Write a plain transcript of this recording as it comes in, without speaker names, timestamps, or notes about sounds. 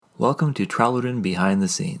Welcome to Tralodren Behind the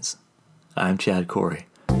Scenes. I'm Chad Corey.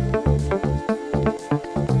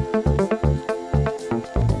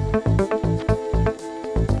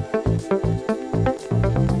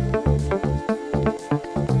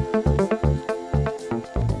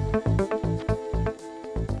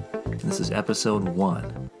 This is episode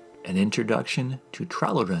 1, an introduction to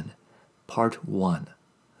Tralodren, part 1,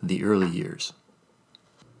 the early years.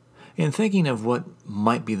 In thinking of what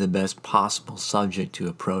might be the best possible subject to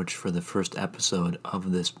approach for the first episode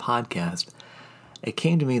of this podcast, it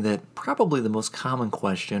came to me that probably the most common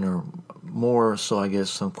question, or more so I guess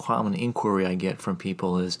some common inquiry I get from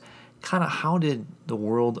people is kind of how did the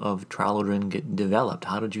world of Tralodren get developed?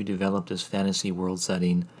 How did you develop this fantasy world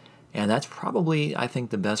setting? And that's probably, I think,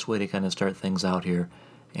 the best way to kind of start things out here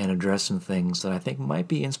and address some things that I think might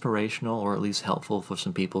be inspirational or at least helpful for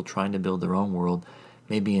some people trying to build their own world.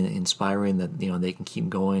 Maybe inspiring that they can keep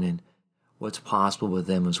going and what's possible with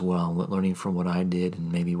them as well, learning from what I did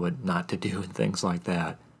and maybe what not to do and things like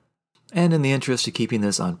that. And in the interest of keeping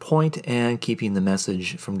this on point and keeping the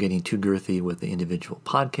message from getting too girthy with the individual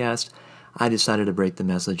podcast, I decided to break the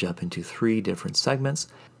message up into 3 different segments.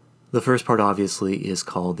 The first part obviously is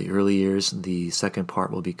called the early years, the second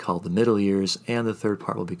part will be called the middle years, and the third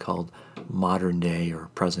part will be called modern day or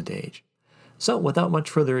present age. So without much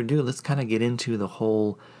further ado, let's kind of get into the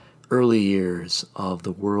whole early years of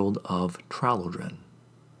the world of Tralodren.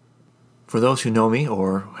 For those who know me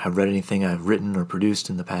or have read anything I've written or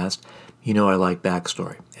produced in the past, you know I like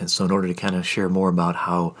backstory. And so in order to kind of share more about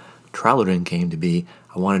how Tralodren came to be,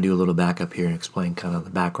 I want to do a little backup here and explain kind of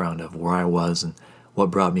the background of where I was and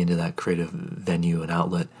what brought me into that creative venue and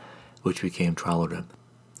outlet, which became Tralodren.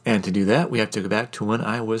 And to do that, we have to go back to when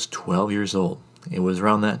I was 12 years old. It was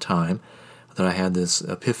around that time that I had this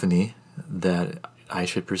epiphany that I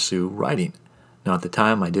should pursue writing. Now at the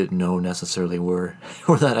time I didn't know necessarily where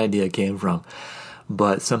that idea came from,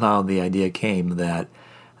 but somehow the idea came that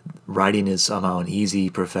writing is somehow an easy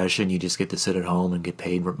profession. You just get to sit at home and get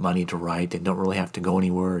paid money to write and don't really have to go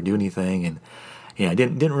anywhere or do anything. And I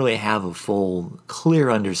didn't really have a full, clear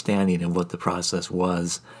understanding of what the process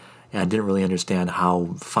was. And I didn't really understand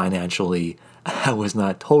how financially I was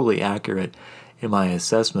not totally accurate in my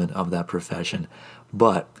assessment of that profession,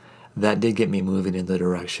 but that did get me moving in the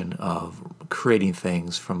direction of creating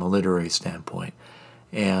things from a literary standpoint.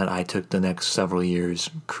 And I took the next several years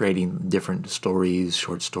creating different stories,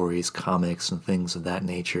 short stories, comics, and things of that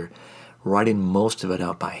nature, writing most of it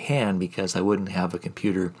out by hand because I wouldn't have a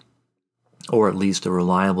computer, or at least a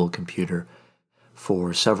reliable computer,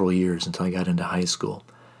 for several years until I got into high school.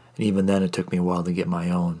 And even then, it took me a while to get my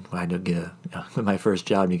own. I had to get my first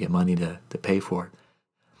job to get money to pay for it.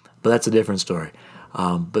 But that's a different story.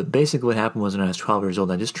 But basically what happened was when I was 12 years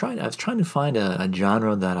old, I was trying to find a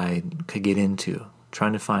genre that I could get into,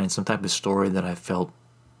 trying to find some type of story that I felt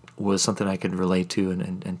was something I could relate to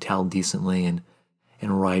and tell decently and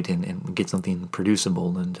write and get something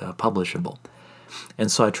producible and publishable.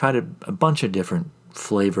 And so I tried a bunch of different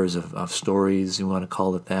flavors of stories, you want to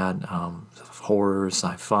call it that, horror,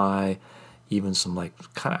 sci-fi, even some I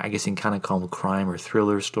guess you can kind of call them crime or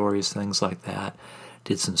thriller stories, things like that.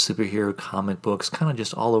 Did some superhero comic books, kind of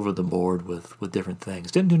just all over the board with different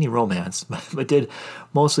things. Didn't do any romance, but did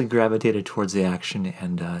mostly gravitated towards the action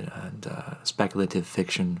and speculative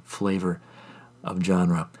fiction flavor of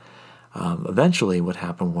genre. Eventually what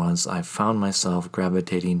happened was I found myself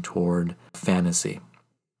gravitating toward fantasy,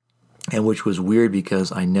 and which was weird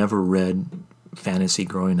because I never read fantasy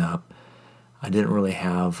growing up. I didn't really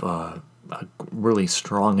have a really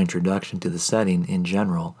strong introduction to the setting in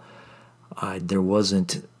general. There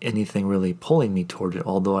wasn't anything really pulling me toward it,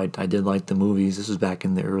 although I did like the movies. This was back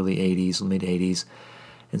in the early 80s, mid 80s,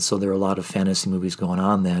 and so there were a lot of fantasy movies going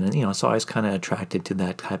on then. And, so I was kind of attracted to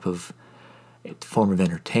that type of form of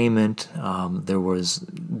entertainment. There was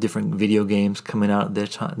different video games coming out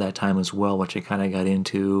at that time as well, which I kind of got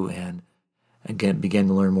into, and again began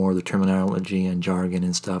to learn more of the terminology and jargon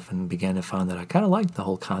and stuff, and began to find that I kind of liked the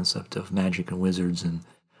whole concept of magic and wizards and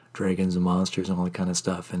dragons and monsters and all that kind of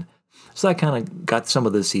stuff. And so I kind of got some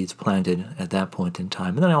of the seeds planted at that point in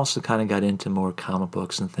time. And then I also kind of got into more comic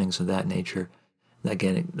books and things of that nature.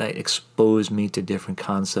 Again, that exposed me to different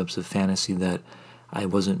concepts of fantasy that I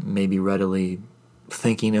wasn't maybe readily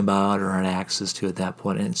thinking about or had access to at that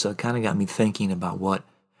point. And so it kind of got me thinking about what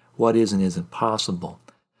is and isn't possible.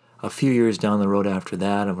 A few years down the road after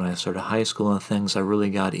that, and when I started high school and things, I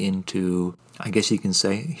really got into, I guess you can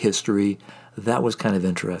say, history. That was kind of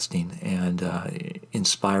interesting and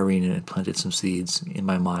inspiring, and it planted some seeds in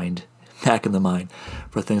my mind, back in the mind,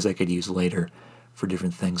 for things I could use later for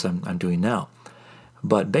different things I'm doing now.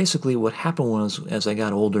 But basically what happened was, as I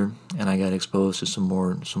got older and I got exposed to some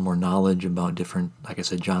more knowledge about different, like I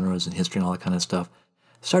said, genres and history and all that kind of stuff,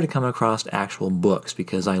 I started coming across actual books,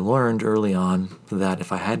 because I learned early on that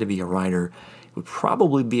if I had to be a writer, it would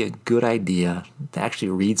probably be a good idea to actually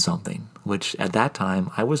read something, which at that time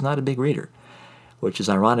I was not a big reader, which is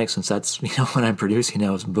ironic since that's, what I'm producing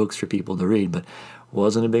now is books for people to read, but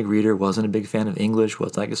wasn't a big reader, wasn't a big fan of English,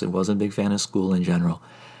 like I said, wasn't a big fan of school in general.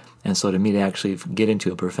 And so to me to actually get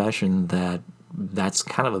into a profession that's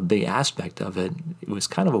kind of a big aspect of it, it was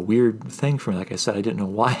kind of a weird thing for me. Like I said, I didn't know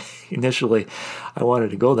why initially I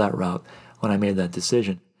wanted to go that route when I made that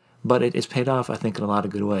decision. But it's paid off, I think, in a lot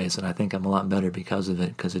of good ways, and I think I'm a lot better because of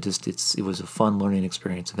it, because it was a fun learning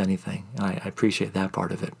experience, if anything, and I appreciate that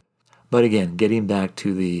part of it. But again, getting back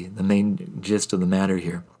to the main gist of the matter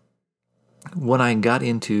here, when I got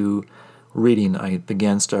into reading, I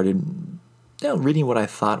started reading what I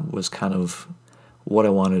thought was kind of what I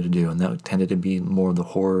wanted to do, and that tended to be more of the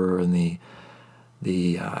horror and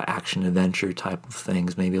the action adventure type of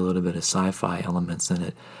things, maybe a little bit of sci-fi elements in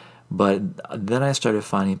it. But then I started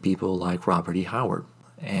finding people like Robert E. Howard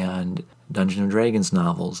and Dungeons and Dragons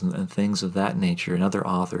novels and things of that nature, and other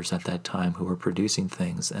authors at that time who were producing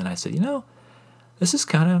things. And I said, this is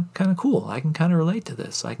kind of cool. I can kind of relate to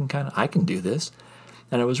this. I can do this.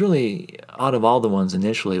 And it was really, out of all the ones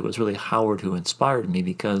initially, it was really Howard who inspired me,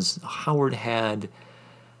 because Howard had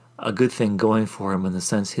a good thing going for him in the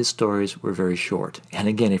sense his stories were very short. And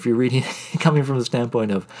again, if you're reading, coming from the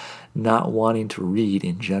standpoint of not wanting to read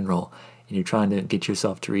in general, and you're trying to get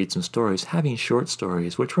yourself to read some stories, having short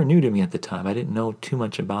stories, which were new to me at the time, I didn't know too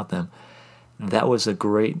much about them, that was a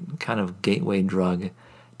great kind of gateway drug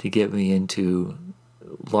to get me into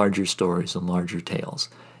larger stories and larger tales.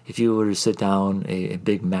 If you were to sit down a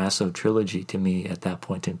big, massive trilogy to me at that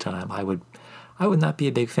point in time, I would not be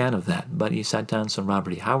a big fan of that. But you sat down some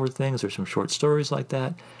Robert E. Howard things or some short stories like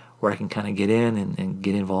that, where I can kind of get in and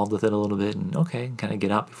get involved with it a little bit, and kind of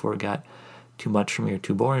get out before it got too much for me or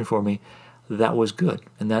too boring for me. That was good.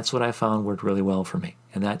 And that's what I found worked really well for me.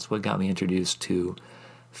 And that's what got me introduced to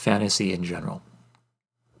fantasy in general.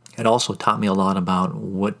 It also taught me a lot about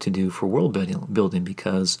what to do for world building,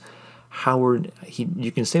 because Howard,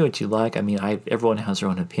 you can say what you like. I mean, everyone has their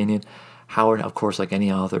own opinion. Howard, of course, like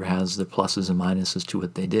any author, has the pluses and minuses to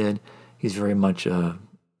what they did. He's very much a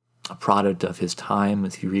product of his time.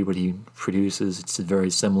 If you read what he produces, it's very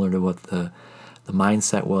similar to what the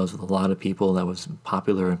mindset was with a lot of people that was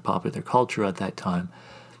popular in popular culture at that time.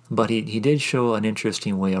 But he did show an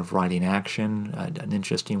interesting way of writing action, an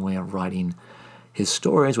interesting way of writing his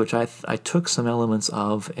stories, which I took some elements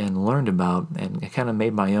of and learned about and kind of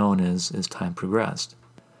made my own as time progressed.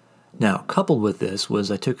 Now, coupled with this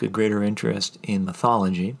was I took a greater interest in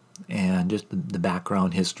mythology and just the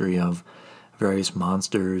background history of various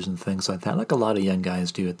monsters and things like that, like a lot of young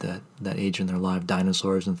guys do at that age in their life,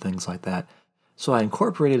 dinosaurs and things like that. So I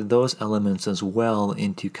incorporated those elements as well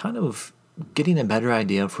into kind of getting a better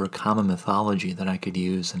idea for a common mythology that I could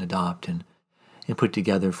use and adopt and put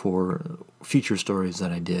together for future stories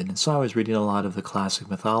that I did. And so I was reading a lot of the classic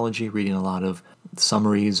mythology, reading a lot of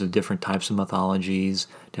summaries of different types of mythologies,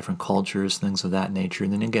 different cultures, things of that nature.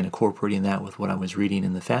 And then again, incorporating that with what I was reading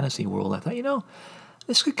in the fantasy world, I thought,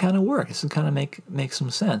 this could kind of work. This could kind of make some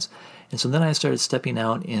sense. And so then I started stepping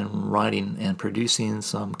out and writing and producing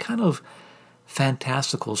some kind of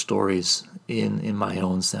fantastical stories in my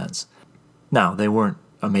own sense. Now, they weren't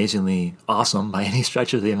amazingly awesome by any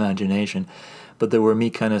stretch of the imagination, but they were me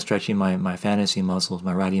kind of stretching my fantasy muscles,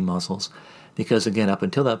 my writing muscles, because again, up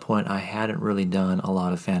until that point, I hadn't really done a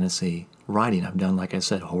lot of fantasy writing. I've done, like I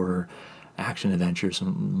said, horror, action adventures,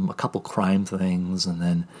 a couple crime things, and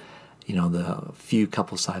then, the few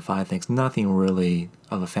couple sci-fi things. Nothing really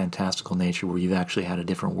of a fantastical nature where you've actually had a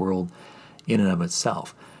different world in and of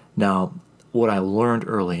itself. Now, what I learned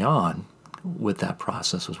early on with that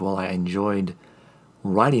process was, I enjoyed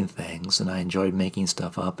writing things and I enjoyed making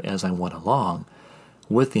stuff up as I went along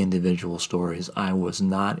with the individual stories. I was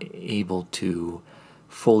not able to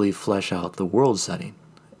fully flesh out the world setting,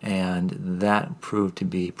 and that proved to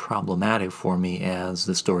be problematic for me as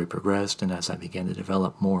the story progressed and as I began to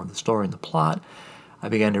develop more of the story and the plot. I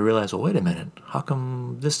began to realize, wait a minute, how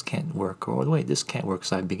come this can't work? Or wait, this can't work.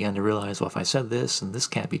 So I began to realize, if I said this and this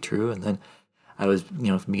can't be true, and then I was,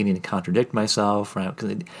 beginning to contradict myself, right?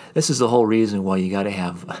 Because this is the whole reason why you got to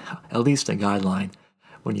have at least a guideline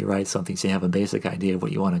when you write something, so you have a basic idea of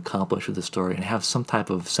what you want to accomplish with the story, and have some type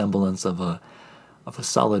of semblance of a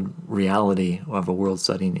solid reality of a world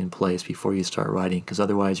setting in place before you start writing. Because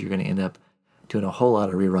otherwise, you're going to end up doing a whole lot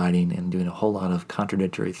of rewriting and doing a whole lot of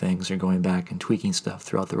contradictory things or going back and tweaking stuff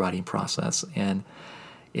throughout the writing process. And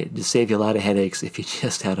it just saved you a lot of headaches if you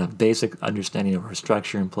just had a basic understanding of our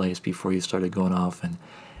structure in place before you started going off and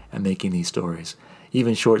making these stories.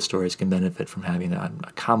 Even short stories can benefit from having a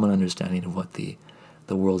common understanding of what the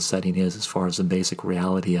world setting is as far as the basic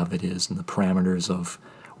reality of it is and the parameters of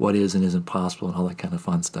what is and isn't possible and all that kind of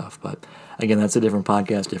fun stuff. But again, that's a different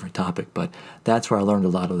podcast, different topic. But that's where I learned a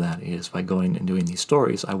lot of that, is by going and doing these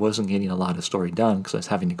stories. I wasn't getting a lot of story done because I was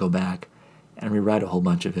having to go back and rewrite a whole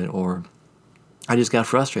bunch of it, or I just got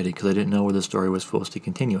frustrated because I didn't know where the story was supposed to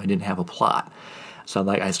continue. I didn't have a plot. So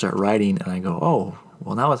I start writing and I go, oh,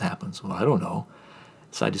 well, now what happens? Well, I don't know.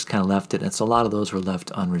 So I just kind of left it. And so a lot of those were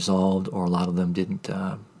left unresolved, or a lot of them didn't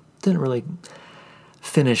really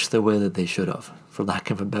finish the way that they should have, for lack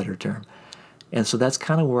of a better term. And so that's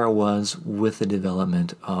kind of where I was with the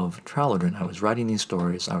development of Trallodren. I was writing these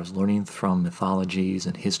stories. I was learning from mythologies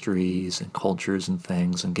and histories and cultures and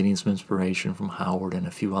things, and getting some inspiration from Howard and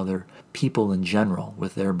a few other people in general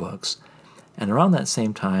with their books. And around that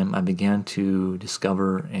same time, I began to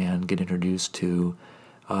discover and get introduced to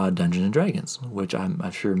Dungeons & Dragons, which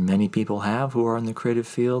I'm sure many people have who are in the creative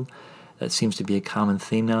field. That seems to be a common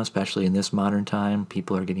theme now, especially in this modern time.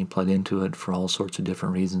 People are getting plugged into it for all sorts of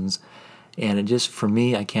different reasons. And it just, for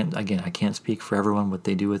me, I can't speak for everyone what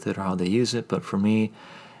they do with it or how they use it, but for me,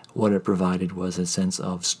 what it provided was a sense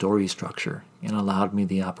of story structure and allowed me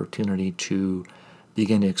the opportunity to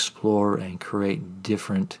begin to explore and create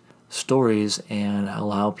different stories and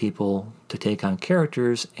allow people to take on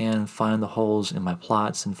characters and find the holes in my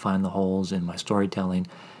plots and find the holes in my storytelling,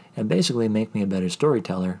 and basically make me a better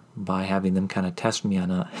storyteller by having them kind of test me on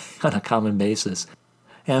a common basis.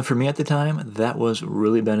 And for me at the time, that was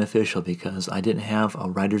really beneficial because I didn't have a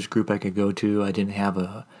writer's group I could go to. I didn't have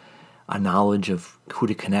a knowledge of who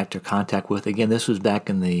to connect or contact with. Again, this was back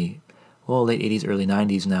in the late 80s, early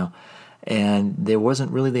 90s now. And there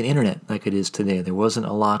wasn't really the internet like it is today. There wasn't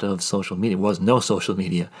a lot of social media. There was no social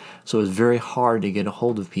media. So it was very hard to get a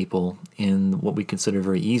hold of people in what we consider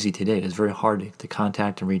very easy today. It was very hard to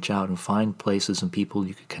contact and reach out and find places and people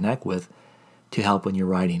you could connect with to help when you're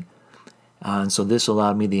writing. And so this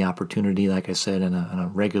allowed me the opportunity, like I said, on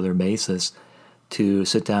a regular basis to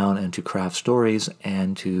sit down and to craft stories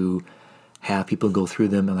and to have people go through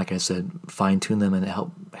them and, like I said, fine-tune them and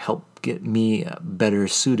help get me better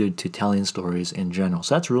suited to telling stories in general.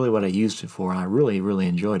 So that's really what I used it for. I really, really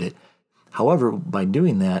enjoyed it. However, by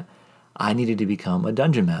doing that, I needed to become a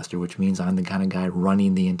dungeon master, which means I'm the kind of guy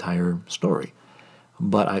running the entire story.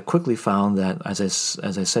 But I quickly found that, as I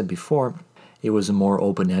said before, it was a more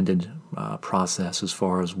open-ended process as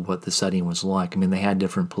far as what the setting was like. I mean, they had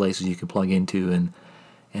different places you could plug into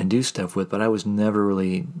and do stuff with, but I was never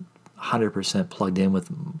really 100% plugged in with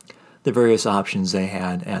the various options they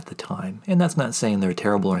had at the time. And that's not saying they're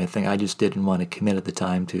terrible or anything. I just didn't want to commit at the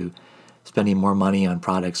time to spending more money on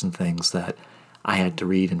products and things that I had to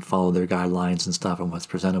read and follow their guidelines and stuff and what's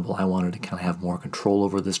presentable. I wanted to kind of have more control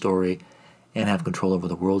over the story and have control over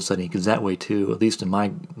the world setting, because that way too, at least in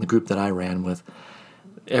the group that I ran with,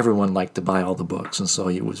 everyone liked to buy all the books, and so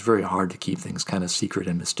it was very hard to keep things kind of secret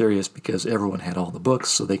and mysterious because everyone had all the books,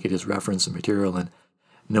 so they could just reference the material and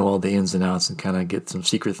know all the ins and outs and kind of get some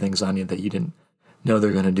secret things on you that you didn't know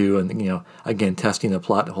they're going to do, and again, testing the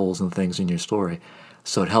plot holes and things in your story.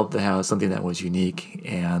 So it helped to have something that was unique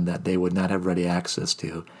and that they would not have ready access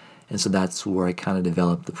to, and so that's where I kind of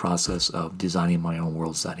developed the process of designing my own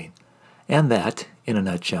world setting. And that, in a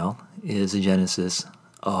nutshell, is the genesis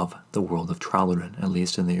of the world of Trallodren, at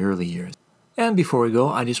least in the early years. And before we go,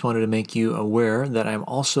 I just wanted to make you aware that I'm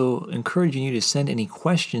also encouraging you to send any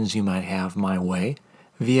questions you might have my way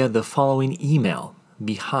via the following email,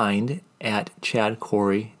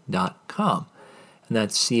 behind@chadcorrie.com. And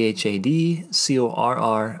that's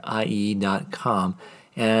CHADCORRIE.com.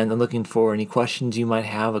 And I'm looking for any questions you might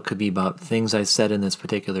have. It could be about things I said in this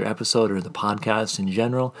particular episode or the podcast in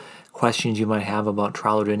general, questions you might have about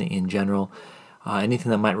Trallodren in general,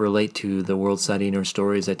 anything that might relate to the world setting or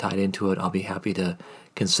stories that tied into it. I'll be happy to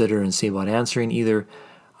consider and see about answering either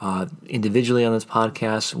individually on this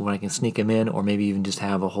podcast when I can sneak them in, or maybe even just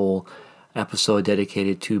have a whole episode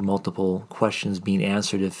dedicated to multiple questions being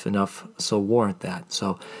answered if enough so warrant that.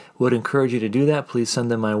 So would encourage you to do that. Please send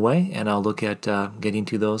them my way, and I'll look at getting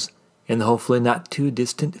to those in the hopefully not too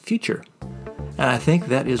distant future. And I think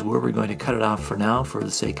that is where we're going to cut it off for now for the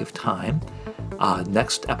sake of time.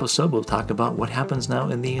 Next episode, we'll talk about what happens now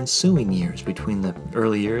in the ensuing years between the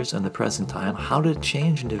early years and the present time, how to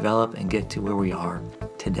change and develop and get to where we are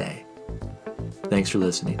today. Thanks for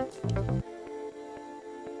listening.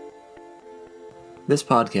 This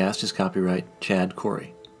podcast is copyright Chad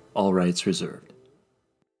Corey. All rights reserved.